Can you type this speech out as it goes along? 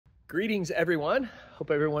Greetings, everyone.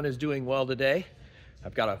 Hope everyone is doing well today.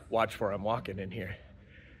 I've got to watch where I'm walking in here.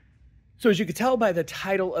 So as you can tell by the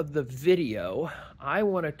title of the video, I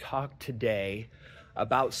want to talk today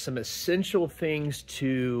about some essential things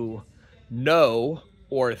to know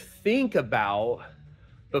or think about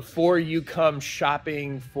before you come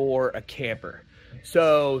shopping for a camper.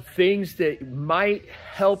 So things that might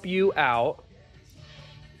help you out,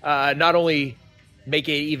 not only make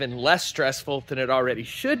it even less stressful than it already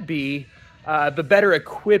should be, but better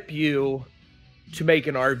equip you to make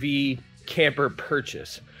an RV camper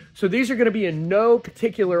purchase. So these are going to be in no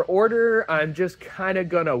particular order. I'm just kind of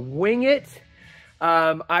going to wing it.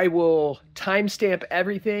 I will timestamp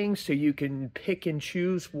everything so you can pick and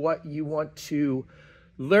choose what you want to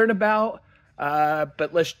learn about,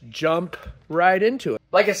 but let's jump right into it.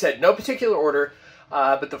 Like I said, no particular order.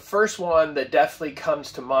 But the first one that definitely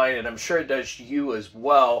comes to mind, and I'm sure it does you as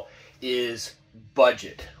well, is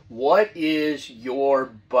budget. What is your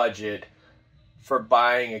budget for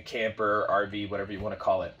buying a camper, RV, whatever you want to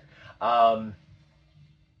call it?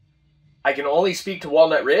 I can only speak to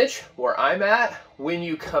Walnut Ridge, where I'm at. When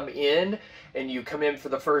you come in and you come in for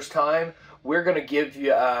the first time, we're going to give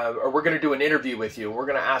you, or we're going to do an interview with you. We're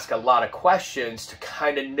going to ask a lot of questions to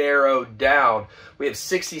kind of narrow down. We have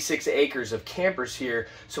 66 acres of campers here,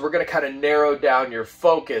 so we're going to kind of narrow down your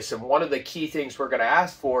focus. And one of the key things we're going to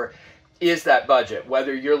ask for is that budget,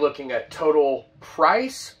 whether you're looking at total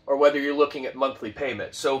price or whether you're looking at monthly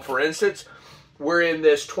payment. So for instance, we're in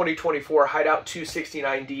this 2024 Hideout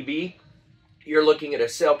 269 DB. You're looking at a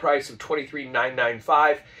sale price of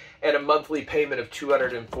 $23,995 and a monthly payment of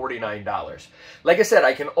 $249. Like I said,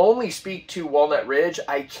 I can only speak to Walnut Ridge.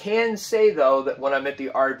 I can say, though, that when I'm at the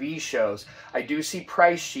RV shows, I do see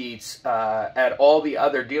price sheets at all the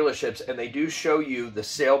other dealerships, and they do show you the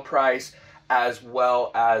sale price as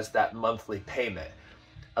well as that monthly payment.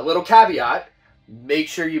 A little caveat, make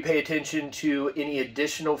sure you pay attention to any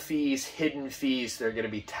additional fees, hidden fees that are going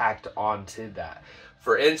to be tacked onto that.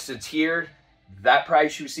 For instance, here, that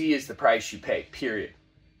price you see is the price you pay, period.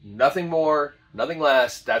 Nothing more, nothing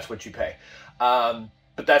less, that's what you pay.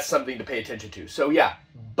 But that's something to pay attention to. So yeah,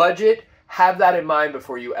 budget, have that in mind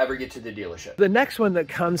before you ever get to the dealership. The next one that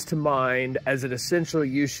comes to mind as an essential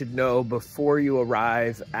you should know before you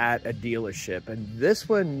arrive at a dealership, and this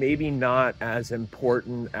one maybe not as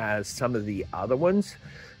important as some of the other ones,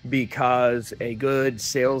 because a good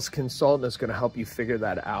sales consultant is going to help you figure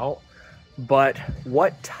that out. But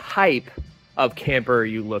what type of camper are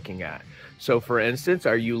you looking at? So for instance,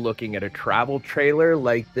 are you looking at a travel trailer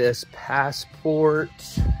like this Passport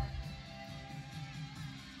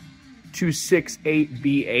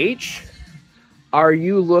 268BH? Are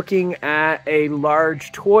you looking at a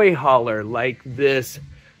large toy hauler like this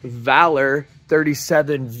Valor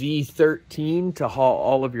 37V13 to haul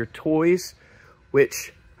all of your toys?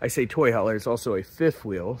 Which, I say toy hauler, is also a fifth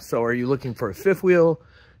wheel. So are you looking for a fifth wheel,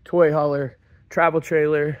 toy hauler, travel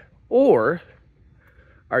trailer, or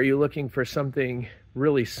are you looking for something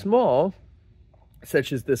really small,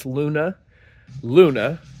 such as this Luna,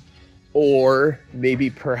 or maybe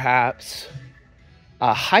perhaps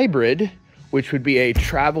a hybrid, which would be a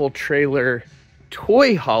travel trailer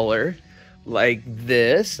toy hauler like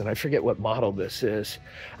this, and I forget what model this is,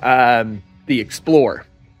 the Explorer,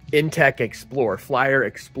 Intech Explorer, Flyer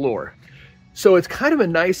Explorer. So it's kind of a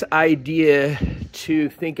nice idea to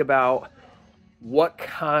think about what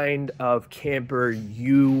kind of camper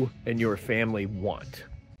you and your family want.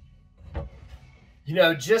 You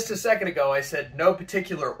know, just a second ago I said no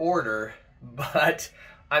particular order, but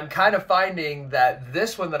I'm kind of finding that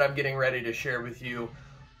this one that I'm getting ready to share with you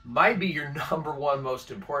might be your number one most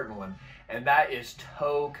important one, and that is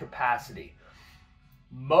tow capacity.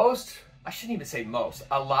 I shouldn't even say most,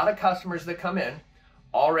 a lot of customers that come in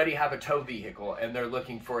already have a tow vehicle and they're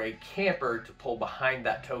looking for a camper to pull behind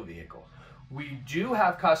that tow vehicle. We do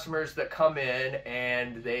have customers that come in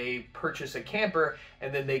and they purchase a camper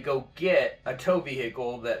and then they go get a tow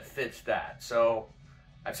vehicle that fits that. So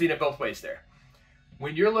I've seen it both ways there.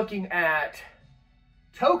 When you're looking at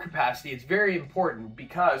tow capacity, it's very important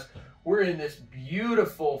because we're in this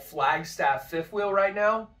beautiful Flagstaff fifth wheel right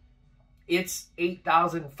now. It's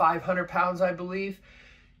 8,500 pounds, I believe.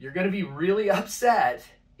 You're going to be really upset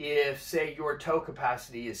if, say, your tow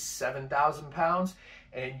capacity is 7,000 pounds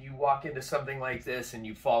and you walk into something like this and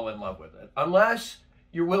you fall in love with it. Unless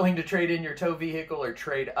you're willing to trade in your tow vehicle or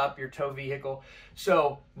trade up your tow vehicle.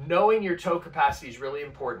 So knowing your tow capacity is really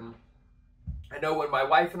important. I know when my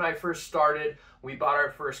wife and I first started, we bought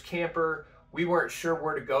our first camper. We weren't sure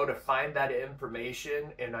where to go to find that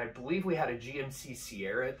information, and I believe we had a GMC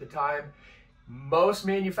Sierra at the time. Most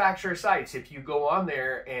manufacturer sites, if you go on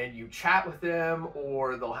there and you chat with them,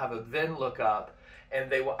 or they'll have a VIN lookup, and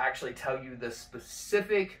they will actually tell you the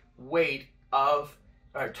specific weight of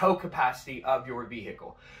or tow capacity of your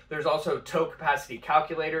vehicle. There's also tow capacity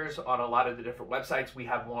calculators on a lot of the different websites. We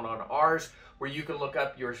have one on ours where you can look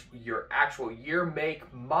up your actual year,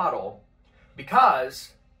 make, model,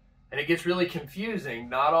 because, and it gets really confusing,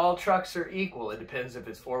 not all trucks are equal. It depends if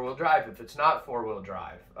it's four-wheel drive, if it's not four-wheel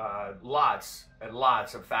drive. Lots and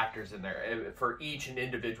lots of factors in there for each and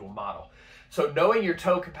individual model. So knowing your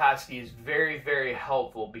tow capacity is very, very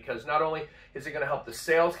helpful, because not only is it going to help the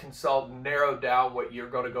sales consultant narrow down what you're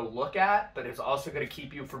going to go look at, but it's also going to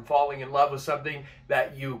keep you from falling in love with something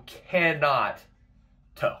that you cannot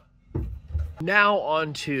tow. Now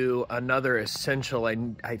on to another essential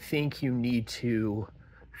I think you need to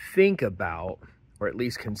think about, or at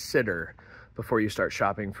least consider before you start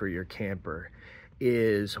shopping for your camper,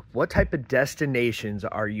 is what type of destinations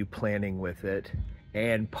are you planning with it,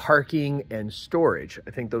 and parking and storage.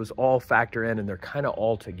 I think those all factor in, and they're kind of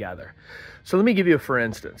all together. So let me give you a for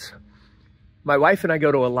instance. My wife and I go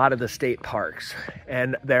to a lot of the state parks,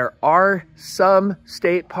 and there are some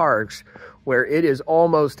state parks where it is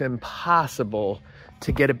almost impossible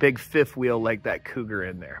to get a big fifth wheel like that Cougar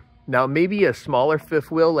in there. Now, maybe a smaller fifth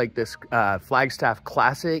wheel like this Flagstaff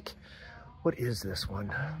Classic. What is this one?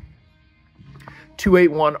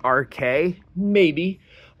 281 RK, maybe.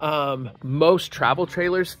 Most travel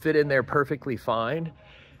trailers fit in there perfectly fine.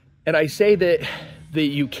 And I say that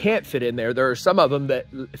you can't fit in there. There are some of them that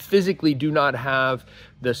physically do not have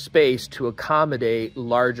the space to accommodate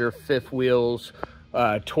larger fifth wheels,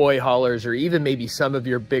 toy haulers, or even maybe some of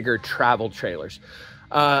your bigger travel trailers.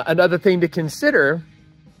 Another thing to consider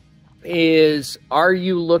is, are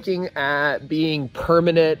you looking at being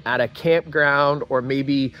permanent at a campground, or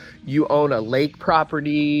maybe you own a lake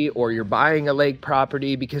property, or you're buying a lake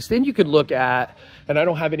property? Because then you could look at, and I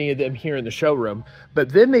don't have any of them here in the showroom, but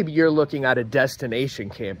then maybe you're looking at a destination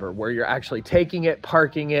camper where you're actually taking it,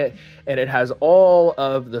 parking it, and it has all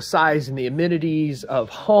of the size and the amenities of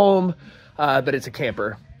home, but it's a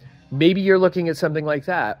camper. Maybe you're looking at something like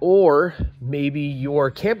that, or maybe you're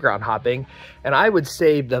campground hopping, and I would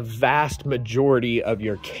say the vast majority of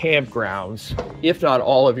your campgrounds, if not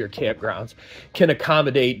all of your campgrounds, can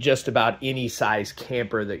accommodate just about any size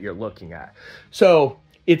camper that you're looking at. So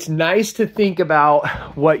it's nice to think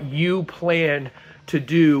about what you plan to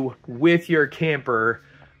do with your camper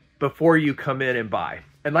before you come in and buy.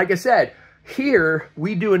 And like I said, here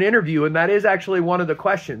we do an interview, and that is actually one of the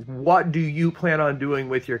questions. What do you plan on doing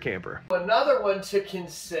with your camper? Another one to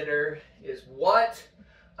consider is, what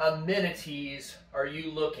amenities are you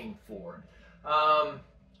looking for?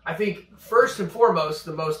 I think first and foremost,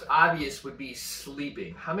 the most obvious would be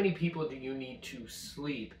sleeping. How many people do you need to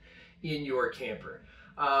sleep in your camper?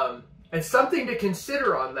 And something to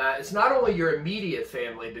consider on that is not only your immediate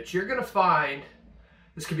family, but you're going to find,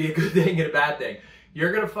 this could be a good thing and a bad thing,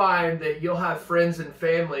 you're going to find that you'll have friends and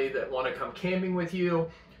family that want to come camping with you,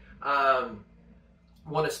 want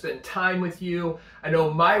to spend time with you. I know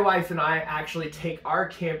my wife and I actually take our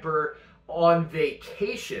camper on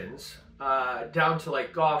vacations down to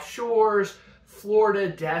like Gulf Shores, Florida,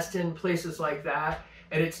 Destin, places like that.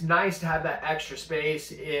 And it's nice to have that extra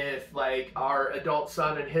space if like our adult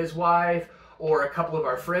son and his wife, or a couple of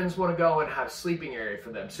our friends, want to go and have a sleeping area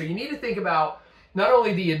for them. So you need to think about not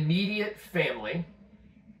only the immediate family,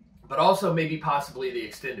 but also maybe possibly the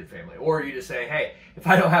extended family. Or you just say, hey, if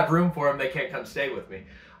I don't have room for them, they can't come stay with me.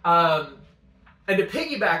 And to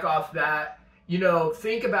piggyback off that, you know,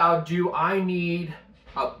 think about, do I need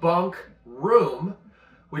a bunk room,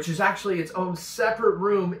 which is actually its own separate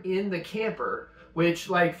room in the camper, which,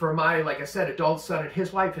 like for my, like I said, adult son and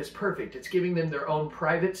his wife, is perfect. It's giving them their own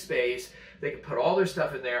private space. They can put all their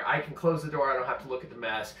stuff in there. I can close the door. I don't have to look at the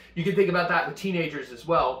mess. You can think about that with teenagers as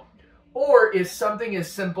well. Or if something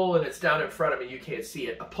is simple and it's down in front of me, you can't see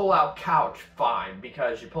it, a pull-out couch, fine,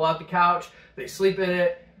 because you pull out the couch, they sleep in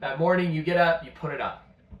it, that morning you get up, you put it up.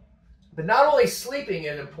 But not only sleeping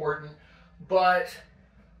is important, but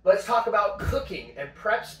let's talk about cooking and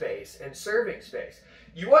prep space and serving space.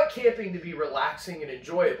 You want camping to be relaxing and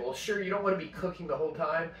enjoyable. Sure, you don't want to be cooking the whole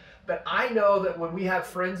time, but I know that when we have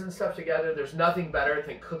friends and stuff together, there's nothing better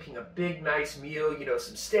than cooking a big, nice meal. You know,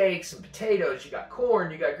 some steaks, some potatoes, you got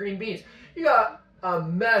corn, you got green beans, you got a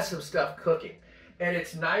mess of stuff cooking. And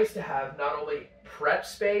it's nice to have not only prep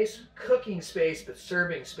space, cooking space, but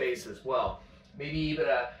serving space as well. Maybe even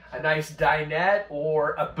a nice dinette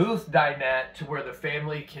or a booth dinette to where the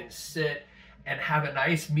family can sit and have a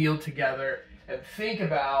nice meal together. And think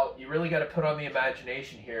about, you really got to put on the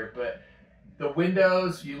imagination here, but The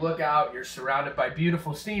windows, you look out, you're surrounded by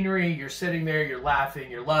beautiful scenery, you're sitting there, you're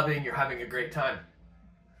laughing, you're loving, you're having a great time.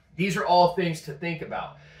 These are all things to think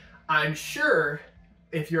about. I'm sure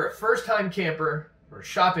if you're a first-time camper or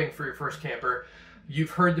shopping for your first camper,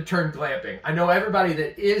 you've heard the term glamping. I know everybody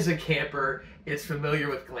that is a camper is familiar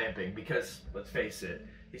with glamping because, let's face it,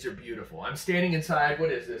 these are beautiful. I'm standing inside,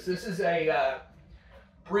 what is this? This is a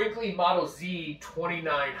Brinkley Model Z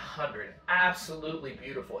 2900. Absolutely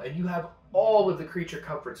beautiful. And you have all of the creature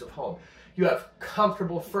comforts of home. You have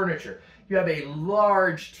comfortable furniture. You have a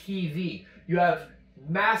large TV. You have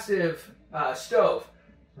massive stove,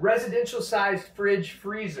 residential sized fridge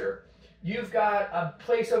freezer. You've got a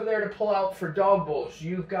place over there to pull out for dog bowls.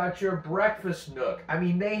 You've got your breakfast nook. I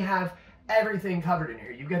mean, they have everything covered in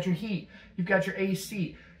here. You've got your heat. You've got your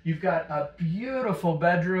AC. You've got a beautiful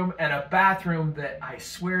bedroom and a bathroom that I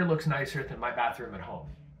swear looks nicer than my bathroom at home.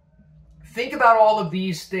 Think about all of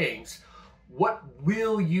these things. What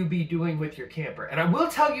will you be doing with your camper? And I will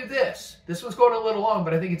tell you this. This one's going a little long,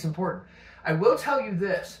 but I think it's important. I will tell you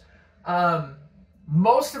this.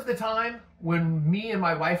 Most of the time when me and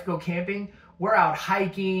my wife go camping, we're out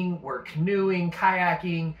hiking, we're canoeing,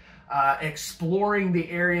 kayaking, exploring the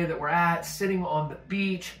area that we're at, sitting on the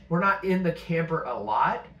beach. We're not in the camper a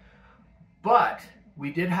lot, but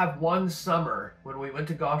we did have one summer when we went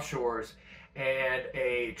to Gulf Shores and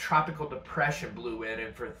a tropical depression blew in,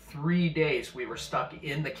 and for 3 days we were stuck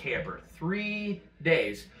in the camper. 3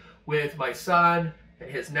 days with my son and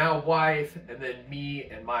his now wife, and then me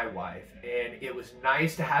and my wife. And it was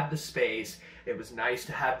nice to have the space. It was nice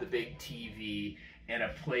to have the big TV and a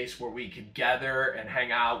place where we could gather and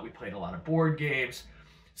hang out. We played a lot of board games.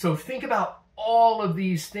 So think about all of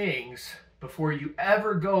these things before you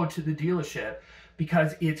ever go to the dealership,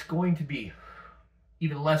 because it's going to be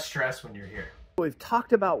even less stress when you're here. We've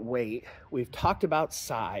talked about weight, we've talked about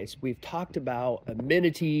size, we've talked about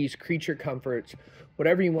amenities, creature comforts,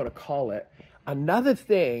 whatever you want to call it. Another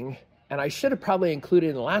thing, and I should have probably included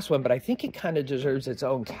in the last one, but I think it kind of deserves its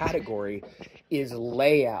own category, is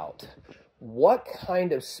layout. What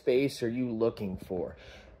kind of space are you looking for?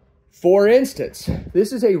 For instance,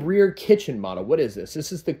 this is a rear kitchen model. What is this?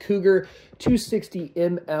 This is the Cougar 260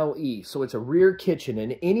 MLE. So it's a rear kitchen.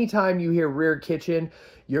 And anytime you hear rear kitchen,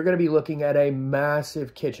 you're going to be looking at a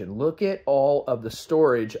massive kitchen. Look at all of the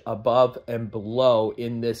storage above and below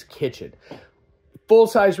in this kitchen.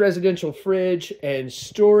 Full-size residential fridge and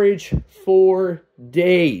storage for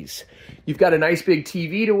days. You've got a nice big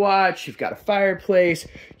TV to watch. You've got a fireplace.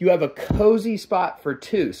 You have a cozy spot for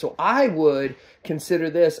two. So I would consider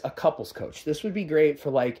this a couples coach. This would be great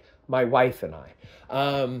for like my wife and I.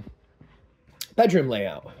 Bedroom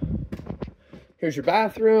layout. Here's your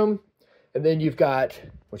bathroom. And then you've got,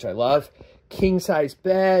 which I love, king-size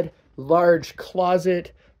bed, large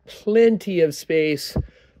closet, plenty of space.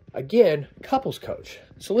 Again, couples coach.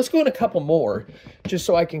 So let's go in a couple more just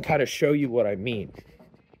so I can kind of show you what I mean.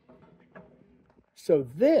 So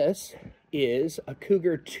this is a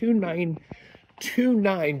Cougar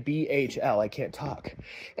 2929 BHL. I can't talk.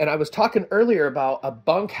 And I was talking earlier about a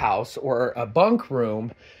bunkhouse or a bunk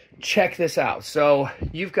room. Check this out. So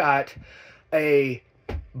you've got a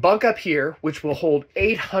bunk up here, which will hold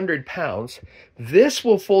 800 pounds. This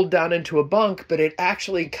will fold down into a bunk, but it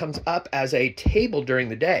actually comes up as a table during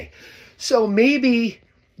the day. So maybe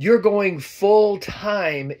you're going full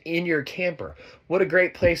time in your camper. What a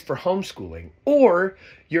great place for homeschooling. Or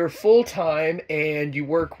you're full time and you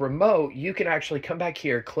work remote. You can actually come back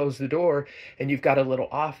here, close the door, and you've got a little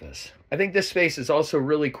office. I think this space is also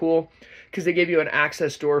really cool because they give you an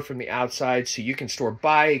access door from the outside so you can store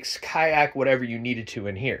bikes, kayak, whatever you needed to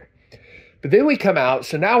in here. But then we come out,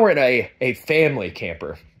 so now we're in a family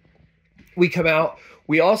camper. We come out,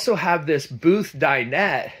 we also have this booth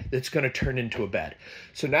dinette that's going to turn into a bed.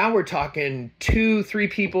 So now we're talking 2-3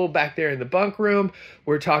 people back there in the bunk room.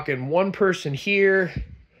 We're talking one person here.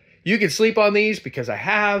 You can sleep on these because I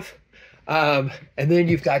have. And then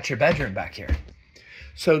you've got your bedroom back here.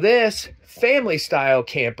 So this family style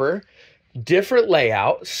camper, different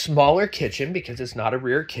layout, smaller kitchen because it's not a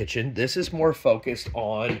rear kitchen. This is more focused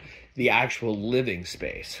on the actual living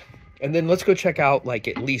space. And then let's go check out like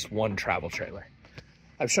at least one travel trailer.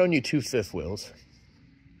 I've shown you 2 fifth wheels.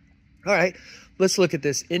 All right, let's look at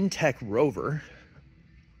this Intech Rover.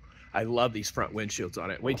 I love these front windshields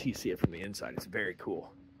on it. Wait till you see it from the inside. It's very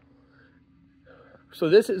cool. So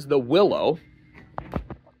this is the Willow.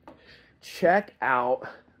 Check out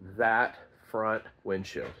that front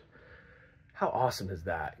windshield. How awesome is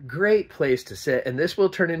that? Great place to sit, and this will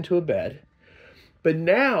turn into a bed. But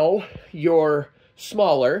now you're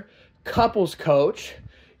smaller, couples coach,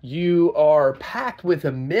 you are packed with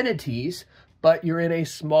amenities but you're in a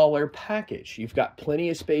smaller package. You've got plenty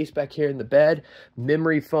of space back here in the bed,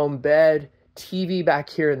 memory foam bed, TV back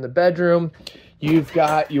here in the bedroom. You've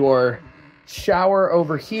got your shower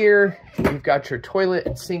over here. You've got your toilet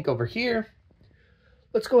and sink over here.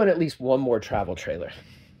 Let's go in at least one more travel trailer.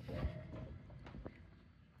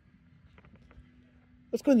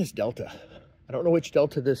 Let's go in this Delta. I don't know which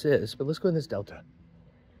Delta this is, but let's go in this Delta.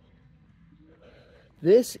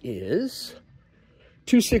 This is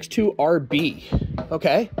 262RB,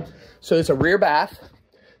 okay? So it's a rear bath.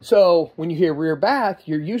 So when you hear rear bath,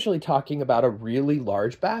 you're usually talking about a really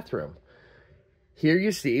large bathroom. Here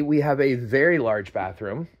you see we have a very large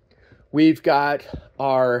bathroom. We've got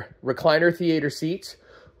our recliner theater seats.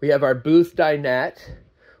 We have our booth dinette.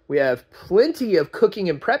 We have plenty of cooking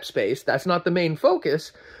and prep space. That's not the main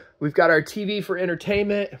focus. We've got our TV for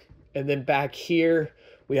entertainment. And then back here,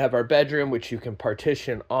 we have our bedroom, which you can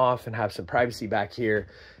partition off and have some privacy back here.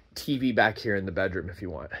 TV back here in the bedroom if you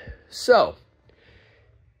want. So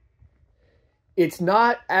it's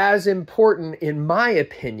not as important, in my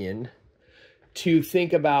opinion, to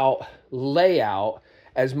think about layout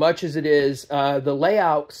as much as it is. The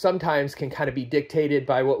layout sometimes can kind of be dictated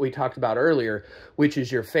by what we talked about earlier, which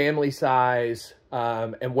is your family size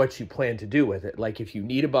and what you plan to do with it. Like if you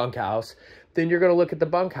need a bunkhouse, then you're going to look at the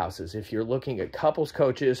bunkhouses. If you're looking at couples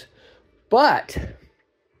coaches, but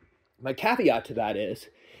my caveat to that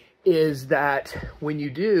is that when you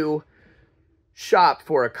do shop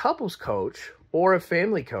for a couples coach or a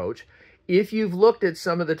family coach, if you've looked at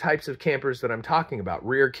some of the types of campers that I'm talking about,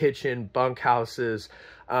 rear kitchen, bunkhouses,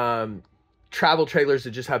 travel trailers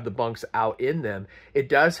that just have the bunks out in them, it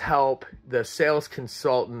does help the sales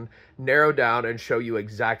consultant narrow down and show you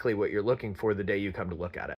exactly what you're looking for the day you come to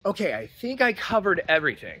look at it. Okay, I think I covered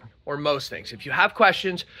everything, or most things. If you have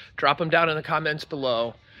questions, drop them down in the comments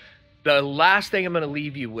below. The last thing I'm going to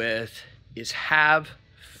leave you with is have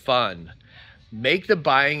fun. Make the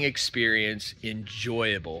buying experience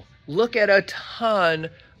enjoyable. Look at a ton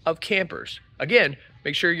of campers. Again,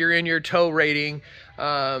 make sure you're in your tow rating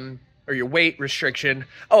or your weight restriction.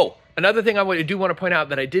 Oh, another thing I do want to point out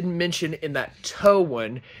that I didn't mention in that tow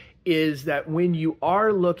one is that when you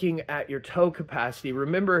are looking at your tow capacity,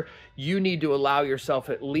 remember you need to allow yourself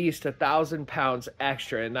at least 1,000 pounds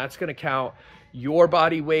extra, and that's going to count your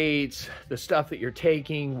body weights, the stuff that you're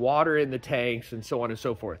taking, water in the tanks, and so on and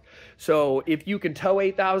so forth. So if you can tow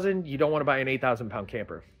 8,000, you don't want to buy an 8,000 pound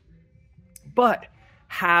camper. But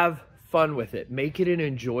have fun with it. Make it an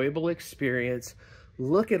enjoyable experience.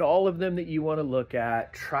 Look at all of them that you want to look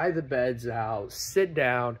at. Try the beds out. Sit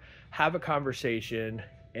down. Have a conversation.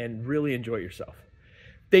 And really enjoy yourself.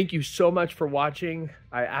 Thank you so much for watching.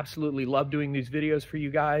 I absolutely love doing these videos for you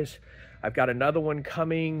guys. I've got another one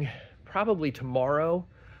coming probably tomorrow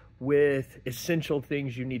with essential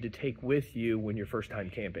things you need to take with you when you're first time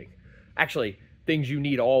camping. Actually, things you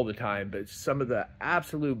need all the time, but some of the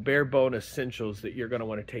absolute bare bone essentials that you're going to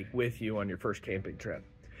want to take with you on your first camping trip.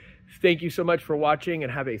 Thank you so much for watching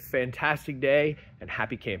and have a fantastic day and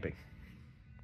happy camping.